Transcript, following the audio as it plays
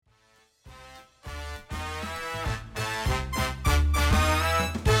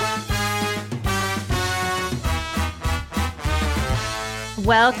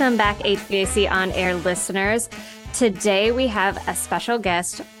Welcome back, HVAC On Air listeners. Today we have a special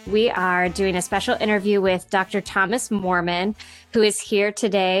guest. We are doing a special interview with Dr. Thomas Moorman, who is here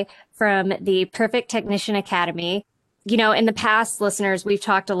today from the Perfect Technician Academy. You know, in the past, listeners, we've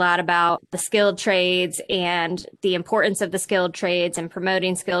talked a lot about the skilled trades and the importance of the skilled trades and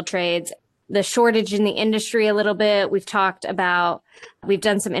promoting skilled trades, the shortage in the industry a little bit. We've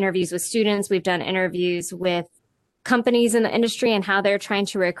done some interviews with students. We've done interviews with companies in the industry and how they're trying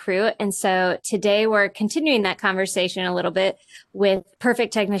to recruit. And so today we're continuing that conversation a little bit with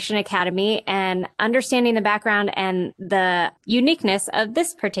Perfect Technician Academy and understanding the background and the uniqueness of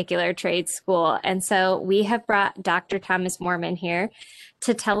this particular trade school. And so we have brought Dr. Thomas Moorman here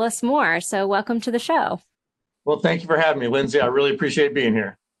to tell us more. So welcome to the show. Well, thank you for having me, Lindsay. I really appreciate being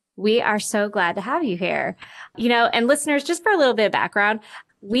here. We are so glad to have you here. You know, and listeners, just for a little bit of background,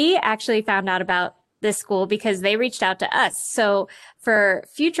 we actually found out about this school because they reached out to us. So for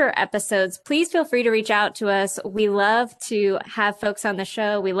future episodes, please feel free to reach out to us. We love to have folks on the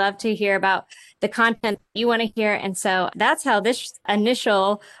show. We love to hear about the content you want to hear. And so that's how this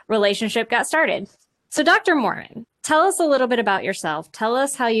initial relationship got started. So Dr. Moorman, tell us a little bit about yourself. Tell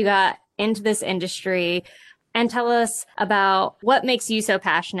us how you got into this industry and tell us about what makes you so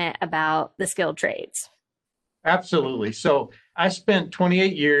passionate about the skilled trades. Absolutely. So I spent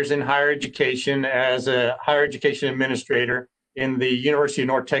 28 years in higher education as a higher education administrator in the University of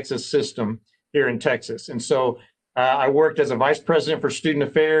North Texas system here in Texas. And so I worked as a vice president for student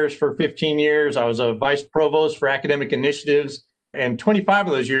affairs for 15 years. I was a vice provost for academic initiatives. And 25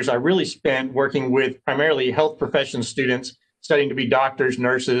 of those years I really spent working with primarily health profession students studying to be doctors,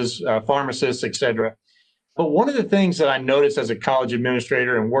 nurses, pharmacists, et cetera. But one of the things that I noticed as a college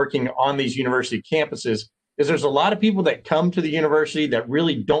administrator and working on these university campuses is there's a lot of people that come to the university that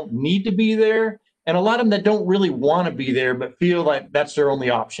really don't need to be there, and a lot of them that don't really want to be there, but feel like that's their only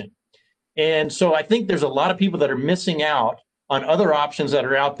option. And so I think there's a lot of people that are missing out on other options that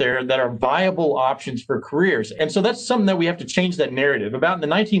are out there that are viable options for careers. And so that's something that we have to change that narrative. About in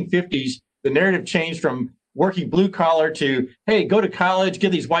the 1950s, the narrative changed from working blue collar to, hey, go to college,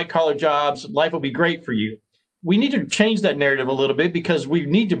 get these white collar jobs, life will be great for you. We need to change that narrative a little bit because we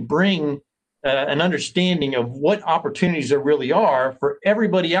need to bring an understanding of what opportunities there really are for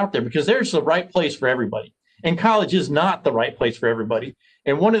everybody out there, because there's the right place for everybody. And college is not the right place for everybody.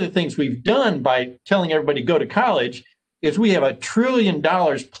 And one of the things we've done by telling everybody go to college is we have $1 trillion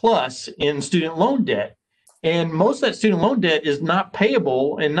plus in student loan debt. And most of that student loan debt is not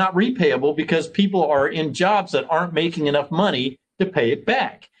payable and not repayable because people are in jobs that aren't making enough money to pay it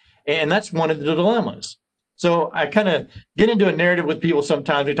back. And that's one of the dilemmas. So I kind of get into a narrative with people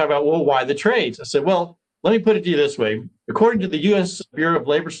sometimes. We talk about, well, why the trades? I said, well, let me put it to you this way. According to the U.S. Bureau of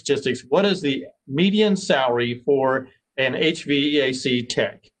Labor Statistics, what is the median salary for an HVAC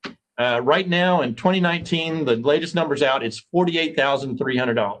tech? Right now in 2019, the latest numbers out, it's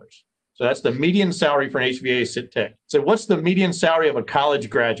 $48,300. So that's the median salary for an HVAC tech. So what's the median salary of a college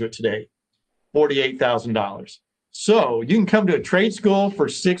graduate today? $48,000. So you can come to a trade school for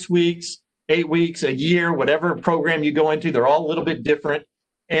 6 weeks, 8 weeks, a year, whatever program you go into, they're all a little bit different,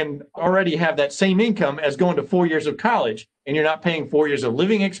 and already have that same income as going to 4 years of college. And you're not paying 4 years of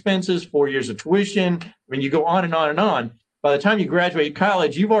living expenses, 4 years of tuition. When you go on and on and on, by the time you graduate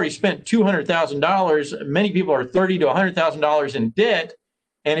college, you've already spent $200,000. Many people are $30,000 to $100,000 in debt.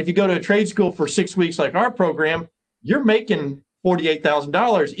 And if you go to a trade school for 6 weeks like our program, you're making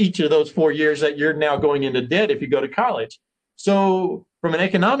 $48,000 each of those 4 years that you're now going into debt if you go to college. So from an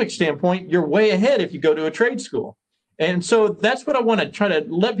economic standpoint, you're way ahead if you go to a trade school. And so that's what I want to try to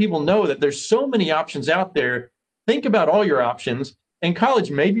let people know, that there's so many options out there. Think about all your options, and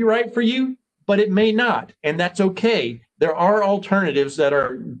college may be right for you, but it may not. And that's okay. There are alternatives that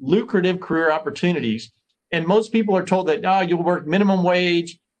are lucrative career opportunities. And most people are told that, you'll work minimum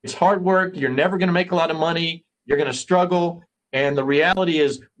wage. It's hard work. You're never going to make a lot of money. You're going to struggle. And the reality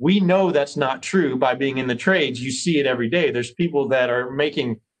is, we know that's not true by being in the trades. You see it every day. There's people that are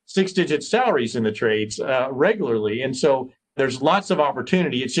making six-digit salaries in the trades regularly. And so there's lots of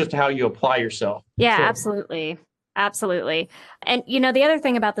opportunity. It's just how you apply yourself. Yeah, so, absolutely. Absolutely. And, you know, the other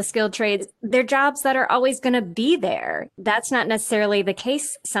thing about the skilled trades, they're jobs that are always going to be there. That's not necessarily the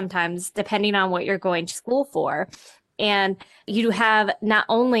case sometimes, depending on what you're going to school for. And you have not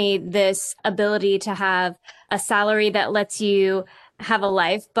only this ability to have a salary that lets you have a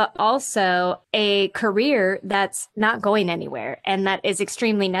life, but also a career that's not going anywhere and that is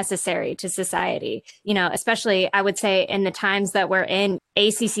extremely necessary to society. You know, especially I would say in the times that we're in,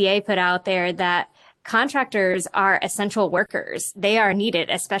 ACCA put out there that contractors are essential workers. They are needed,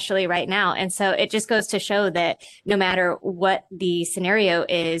 especially right now. And so it just goes to show that no matter what the scenario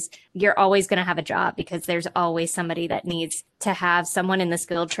is, you're always going to have a job because there's always somebody that needs to have someone in the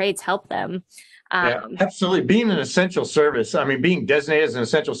skilled trades help them. Yeah, absolutely. Being an essential service, I mean, being designated as an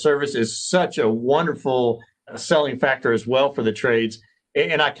essential service is such a wonderful selling factor as well for the trades.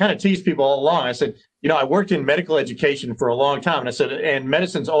 And I kind of tease people all along. I said, I worked in medical education for a long time. And I said, and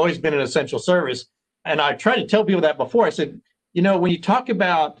medicine's always been an essential service. And I tried to tell people that before. I said, when you talk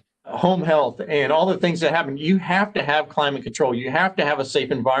about home health and all the things that happen, you have to have climate control. You have to have a safe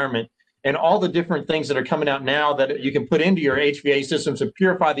environment. And all the different things that are coming out now that you can put into your HVAC systems to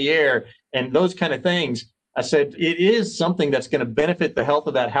purify the air and those kind of things. I said, it is something that's going to benefit the health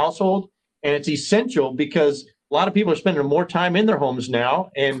of that household. And it's essential because a lot of people are spending more time in their homes now.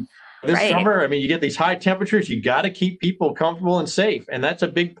 And this summer, I mean, you get these high temperatures, you got to keep people comfortable and safe. And that's a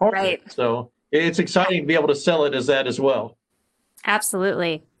big part of it. So it's exciting to be able to sell it as that as well.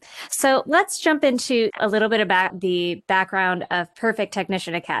 Absolutely. So let's jump into a little bit about the background of Perfect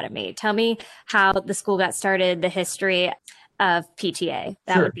Technician Academy. Tell me how the school got started, the history of PTA.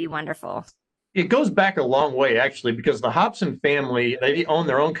 That would be wonderful. It goes back a long way, actually, because the Hobson family, they own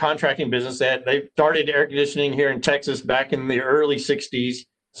their own contracting business. They started air conditioning here in Texas back in the early 60s.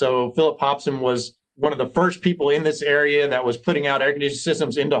 So Philip Hobson was one of the first people in this area that was putting out air conditioning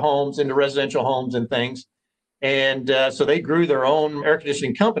systems into homes, into residential homes and things. And so they grew their own air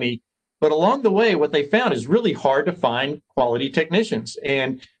conditioning company. But along the way, what they found is really hard to find quality technicians.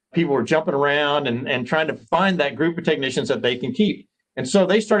 And people were jumping around and trying to find that group of technicians that they can keep. And so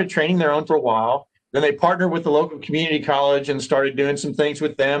they started training their own for a while. Then they partnered with the local community college and started doing some things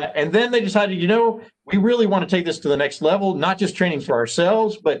with them. And then they decided, we really want to take this to the next level, not just training for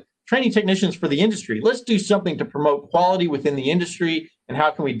ourselves, but training technicians for the industry. Let's do something to promote quality within the industry. And how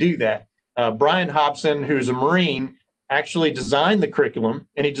can we do that? Brian Hobson, who's a Marine, actually designed the curriculum,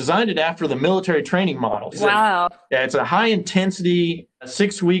 and he designed it after the military training model. Wow. It's a high-intensity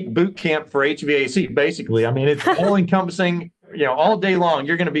 6-week boot camp for HVAC, basically. I mean, it's all-encompassing. All day long,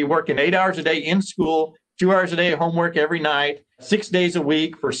 you're going to be working 8 hours a day in school, 2 hours a day of homework every night, 6 days a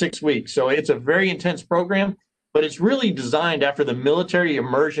week for 6 weeks. So it's a very intense program, but it's really designed after the military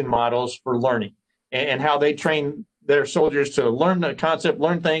immersion models for learning and how they train their soldiers to learn the concept,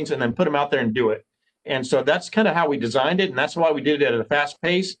 learn things, and then put them out there and do it. And so that's kind of how we designed it. And that's why we did it at a fast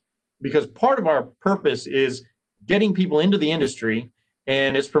pace, because part of our purpose is getting people into the industry,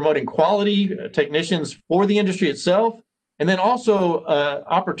 and it's promoting quality technicians for the industry itself. And then also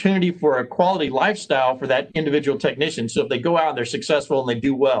opportunity for a quality lifestyle for that individual technician. So if they go out and they're successful and they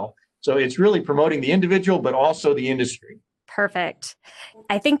do well. So it's really promoting the individual, but also the industry. Perfect.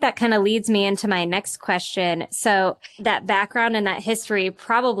 I think that kind of leads me into my next question. So that background and that history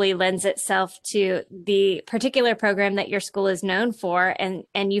probably lends itself to the particular program that your school is known for.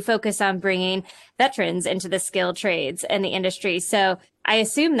 And you focus on bringing veterans into the skilled trades and the industry. So I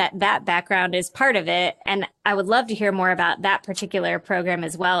assume that background is part of it. And I would love to hear more about that particular program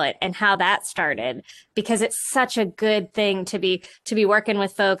as well and how that started, because it's such a good thing to be working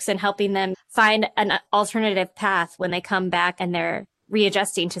with folks and helping them find an alternative path when they come back and they're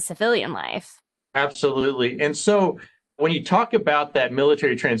readjusting to civilian life. Absolutely. And so when you talk about that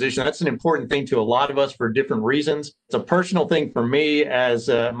military transition, that's an important thing to a lot of us for different reasons. It's a personal thing for me, as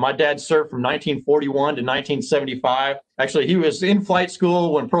my dad served from 1941 to 1975. Actually, he was in flight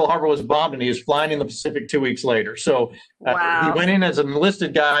school when Pearl Harbor was bombed, and he was flying in the Pacific 2 weeks later. So he went in as an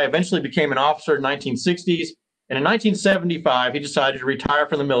enlisted guy, eventually became an officer in the 1960s. And in 1975, he decided to retire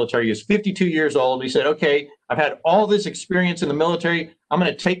from the military. He was 52 years old. He said, okay, I've had all this experience in the military. I'm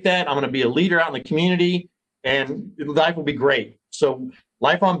going to take that. I'm going to be a leader out in the community, and life will be great. So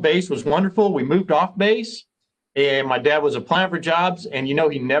life on base was wonderful. We moved off base, and my dad was applying for jobs, and he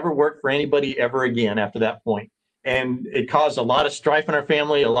never worked for anybody ever again after that point. And it caused a lot of strife in our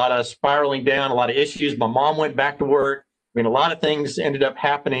family, a lot of spiraling down, a lot of issues. My mom went back to work. I mean, a lot of things ended up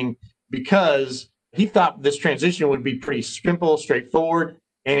happening because he thought this transition would be pretty simple, straightforward,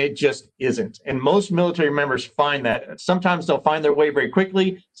 and it just isn't. And most military members find that. Sometimes they'll find their way very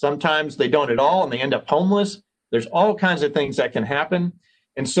quickly. Sometimes they don't at all, and they end up homeless. There's all kinds of things that can happen.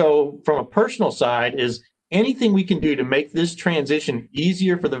 And so from a personal side is anything we can do to make this transition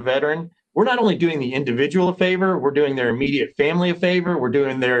easier for the veteran. We're not only doing the individual a favor, we're doing their immediate family a favor, we're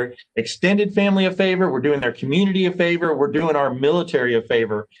doing their extended family a favor, we're doing their community a favor, we're doing our military a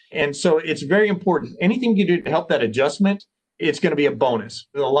favor. And so it's very important. Anything you can do to help that adjustment, it's going to be a bonus.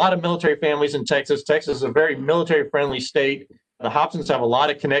 There's a lot of military families in Texas. Texas is a very military-friendly state. The Hobsons have a lot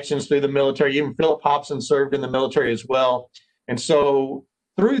of connections through the military. Even Philip Hobson served in the military as well. And so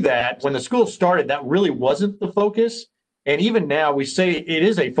through that, when the school started, that really wasn't the focus. And even now, we say it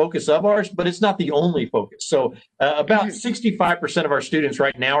is a focus of ours, but it's not the only focus. So about 65% of our students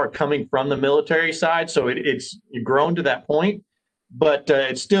right now are coming from the military side. So it's grown to that point, but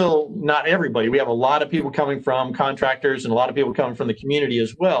it's still not everybody. We have a lot of people coming from contractors and a lot of people coming from the community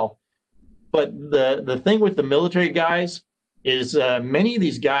as well. But the thing with the military guys is many of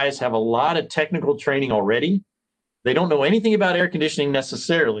these guys have a lot of technical training already. They don't know anything about air conditioning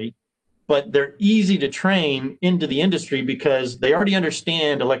necessarily, but they're easy to train into the industry because they already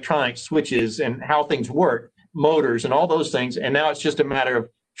understand electronic switches and how things work, motors and all those things. And now it's just a matter of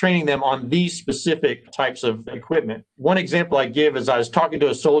training them on these specific types of equipment. One example I give is I was talking to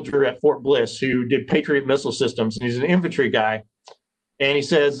a soldier at Fort Bliss who did Patriot missile systems, and he's an infantry guy. And he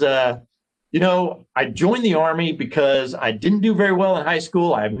says, I joined the Army because I didn't do very well in high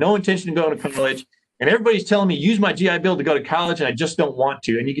school. I have no intention of going to college. And everybody's telling me, use my GI Bill to go to college, and I just don't want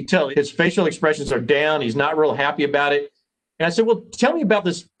to. And you can tell his facial expressions are down. He's not real happy about it. And I said, well, tell me about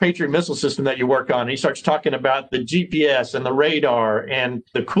this Patriot missile system that you work on. And he starts talking about the GPS and the radar and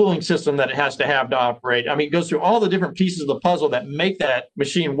the cooling system that it has to have to operate. I mean, it goes through all the different pieces of the puzzle that make that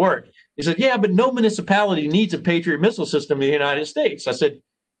machine work. He said, yeah, but no municipality needs a Patriot missile system in the United States. I said,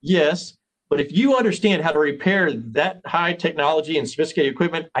 yes. But if you understand how to repair that high technology and sophisticated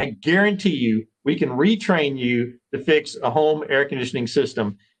equipment, I guarantee you we can retrain you to fix a home air conditioning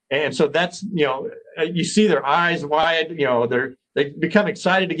system. And so that's, you see their eyes wide, they become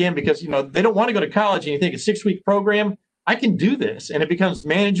excited again because, they don't want to go to college and you think a 6-week program, I can do this. And it becomes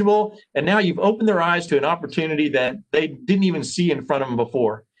manageable. And now you've opened their eyes to an opportunity that they didn't even see in front of them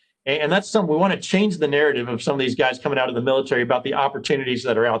before. And that's something we want to change the narrative of some of these guys coming out of the military about the opportunities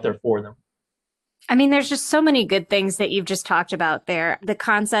that are out there for them. I mean, there's just so many good things that you've just talked about there. The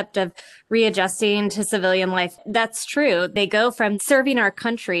concept of readjusting to civilian life, that's true. They go from serving our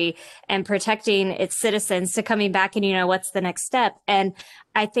country and protecting its citizens to coming back and, what's the next step? And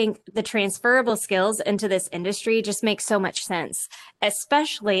I think the transferable skills into this industry just make so much sense,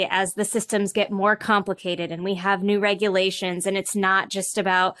 especially as the systems get more complicated and we have new regulations. And it's not just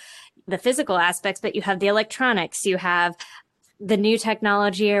about the physical aspects, but you have the electronics, you have the new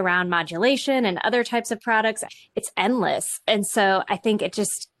technology around modulation and other types of products. It's endless. And so I think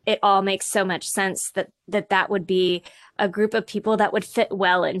it all makes so much sense that would be a group of people that would fit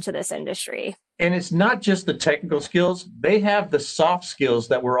well into this industry. And it's not just the technical skills. They have the soft skills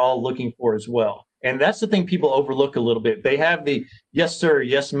that we're all looking for as well. And that's the thing people overlook a little bit. They have the yes, sir,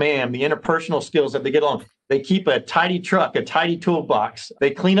 yes, ma'am, the interpersonal skills that they get along. They keep a tidy truck, a tidy toolbox.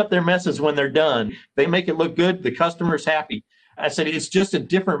 They clean up their messes when they're done. They make it look good. The customer's happy. I said, it's just a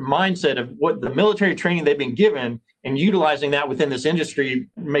different mindset of what the military training they've been given, and utilizing that within this industry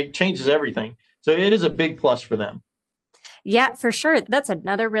changes everything. So it is a big plus for them. Yeah, for sure. That's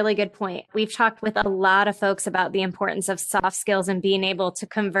another really good point. We've talked with a lot of folks about the importance of soft skills and being able to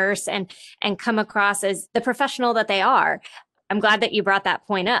converse and come across as the professional that they are. I'm glad that you brought that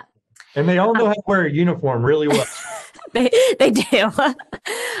point up. And they all know how to wear a uniform really well. They do.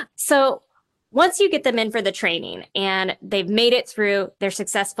 So once you get them in for the training and they've made it through, they're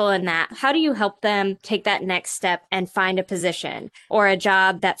successful in that, how do you help them take that next step and find a position or a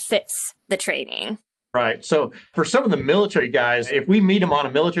job that fits the training? Right. So for some of the military guys, if we meet them on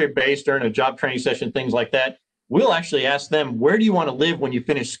a military base during a job training session, things like that, we'll actually ask them, where do you want to live when you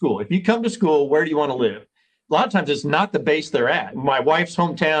finish school? If you come to school, where do you want to live? A lot of times it's not the base they're at. My wife's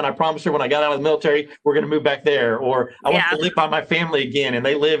hometown, I promised her when I got out of the military, we're going to move back there. Or I want to live by my family again, and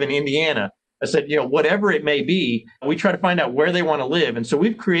they live in Indiana. I said, whatever it may be, we try to find out where they want to live. And so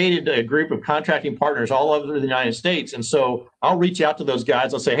we've created a group of contracting partners all over the United States. And so I'll reach out to those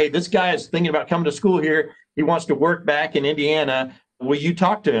guys. I'll say, hey, this guy is thinking about coming to school here. He wants to work back in Indiana. Will you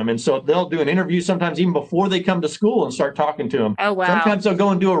talk to him? And so they'll do an interview sometimes even before they come to school and start talking to him. Oh, wow. Sometimes they'll go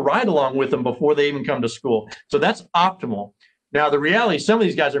and do a ride along with them before they even come to school. So that's optimal. Now, the reality, some of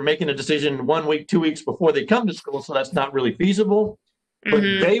these guys are making a decision 1 week, 2 weeks before they come to school. So that's not really feasible. But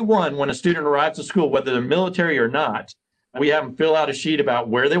day one, when a student arrives at school, whether they're military or not, we have them fill out a sheet about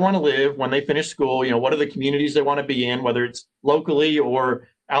where they want to live when they finish school, what are the communities they want to be in, whether it's locally or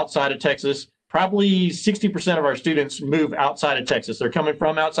outside of Texas. Probably 60% of our students move outside of Texas. They're coming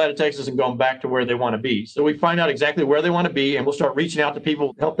from outside of Texas and going back to where they want to be. So we find out exactly where they want to be, and we'll start reaching out to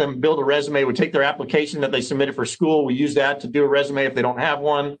people, help them build a resume. We take their application that they submitted for school. We use that to do a resume if they don't have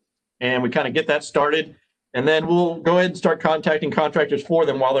one, and we kind of get that started. And then we'll go ahead and start contacting contractors for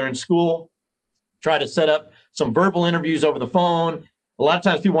them while they're in school, try to set up some verbal interviews over the phone. A lot of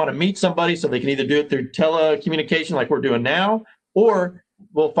times people want to meet somebody, so they can either do it through telecommunication like we're doing now, or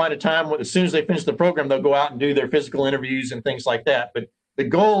we'll find a time when, as soon as they finish the program, they'll go out and do their physical interviews and things like that. But the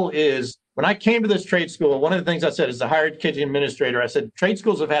goal is, when I came to this trade school, one of the things I said as the higher education administrator, I said, trade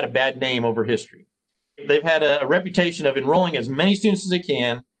schools have had a bad name over history. They've had a reputation of enrolling as many students as they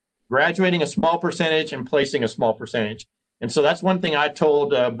can, graduating a small percentage, and placing a small percentage. And so that's one thing I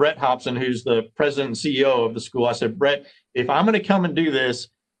told Brett Hobson, who's the president and CEO of the school. I said, Brett, if I'm going to come and do this,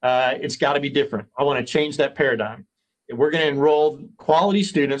 it's got to be different. I want to change that paradigm. We're going to enroll quality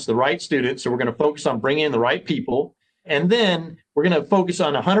students, the right students. So we're going to focus on bringing in the right people. And then we're going to focus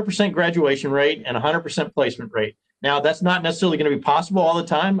on 100% graduation rate and 100% placement rate. Now, that's not necessarily going to be possible all the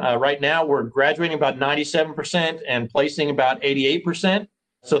time. Right now, we're graduating about 97% and placing about 88%.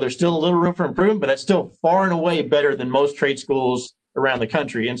 So there's still a little room for improvement, but that's still far and away better than most trade schools around the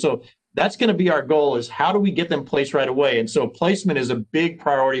country. And so that's going to be our goal, is how do we get them placed right away? And so placement is a big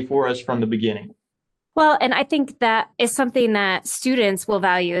priority for us from the beginning. Well, and I think that is something that students will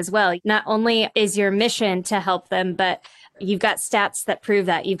value as well. Not only is your mission to help them, but you've got stats that prove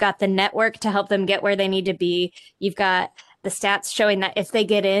that. You've got the network to help them get where they need to be. You've got the stats showing that if they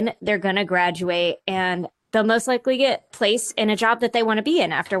get in, they're going to graduate and they'll most likely get placed in a job that they want to be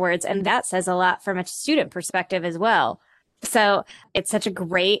in afterwards. And that says a lot from a student perspective as well. So it's such a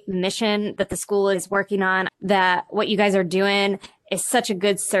great mission that the school is working on, that what you guys are doing is such a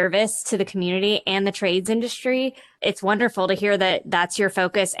good service to the community and the trades industry. It's wonderful to hear that that's your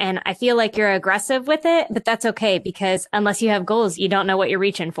focus. And I feel like you're aggressive with it, but that's okay, because unless you have goals, you don't know what you're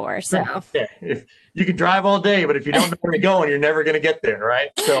reaching for. So yeah, if you can drive all day, but if you don't know where to go, you're never going to get there, right?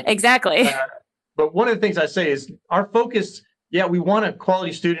 So exactly. But one of the things I say is our focus, yeah, we want a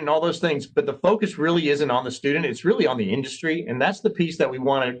quality student and all those things, but the focus really isn't on the student. It's really on the industry. And that's the piece that we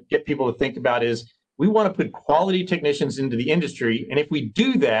want to get people to think about, is we want to put quality technicians into the industry. And if we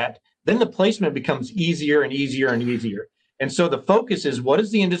do that, then the placement becomes easier and easier and easier. And so the focus is, what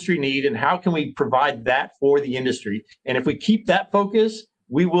does the industry need and how can we provide that for the industry? And if we keep that focus,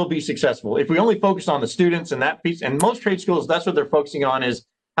 we will be successful. If we only focus on the students and that piece, and most trade schools, that's what they're focusing on, is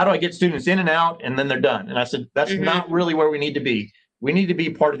how do I get students in and out and then they're done? And I said, that's not really where we need to be. We need to be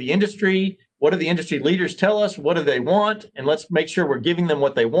part of the industry. What do the industry leaders tell us? What do they want? And let's make sure we're giving them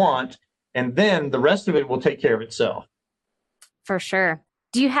what they want. And then the rest of it will take care of itself. For sure.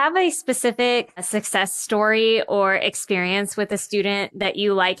 Do you have a specific success story or experience with a student that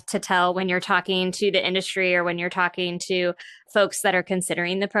you like to tell when you're talking to the industry or when you're talking to folks that are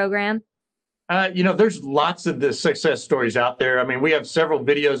considering the program? There's lots of the success stories out there. I mean, we have several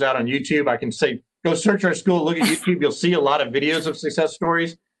videos out on YouTube. I can say, go search our school, look at YouTube. You'll see a lot of videos of success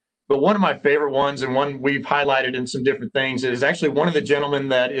stories. But one of my favorite ones, and one we've highlighted in some different things, is actually one of the gentlemen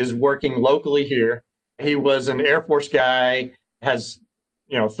that is working locally here. He was an Air Force guy, has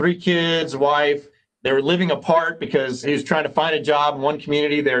 3 kids, wife. They were living apart because he was trying to find a job in one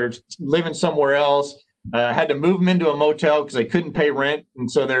community. They're living somewhere else. Had to move them into a motel because they couldn't pay rent. And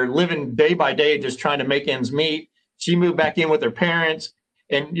so they're living day by day, just trying to make ends meet. She moved back in with her parents.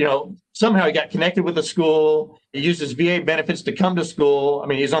 And, somehow he got connected with the school. He used his VA benefits to come to school. I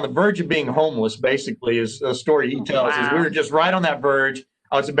mean, he's on the verge of being homeless, basically, is the story he tells. Wow. Is we were just right on that verge.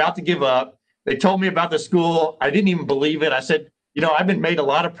 I was about to give up. They told me about the school. I didn't even believe it. I said, I've been made a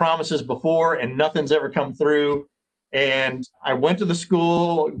lot of promises before and nothing's ever come through. And I went to the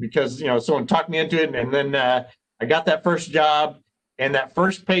school because, someone talked me into it. And then I got that first job, and that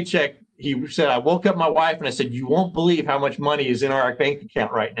first paycheck, he said, I woke up my wife and I said, you won't believe how much money is in our bank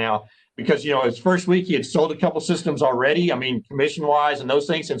account right now. Because, his first week, he had sold a couple systems already. I mean, commission wise and those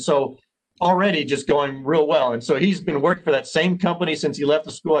things. And so already just going real well. And so he's been working for that same company since he left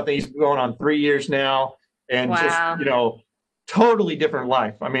the school. I think he's going on 3 years now. And wow. Just, totally different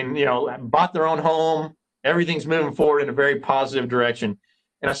life. I mean, bought their own home. Everything's moving forward in a very positive direction.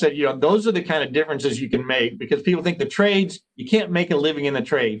 And I said, those are the kind of differences you can make, because people think the trades, you can't make a living in the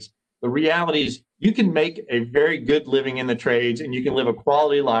trades. The reality is you can make a very good living in the trades and you can live a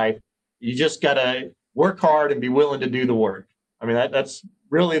quality life. You just got to work hard and be willing to do the work. I mean, that's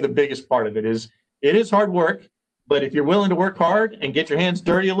really the biggest part of it. It is hard work, but if you're willing to work hard and get your hands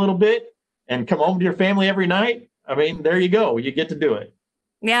dirty a little bit and come home to your family every night, I mean, there you go. You get to do it.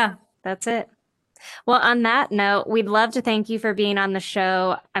 Yeah, that's it. Well, on that note, we'd love to thank you for being on the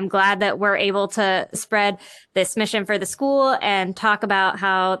show. I'm glad that we're able to spread this mission for the school and talk about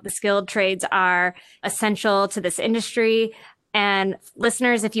how the skilled trades are essential to this industry. And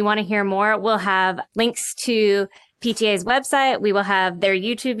listeners, if you want to hear more, we'll have links to PTA's website. We will have their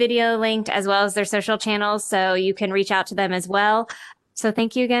YouTube video linked, as well as their social channels, so you can reach out to them as well. So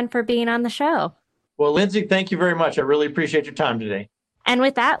thank you again for being on the show. Well, Lindsay, thank you very much. I really appreciate your time today. And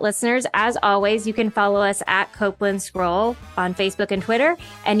with that, listeners, as always, you can follow us at Copeland Scroll on Facebook and Twitter,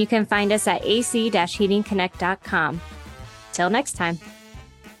 and you can find us at ac-heatingconnect.com. Till next time.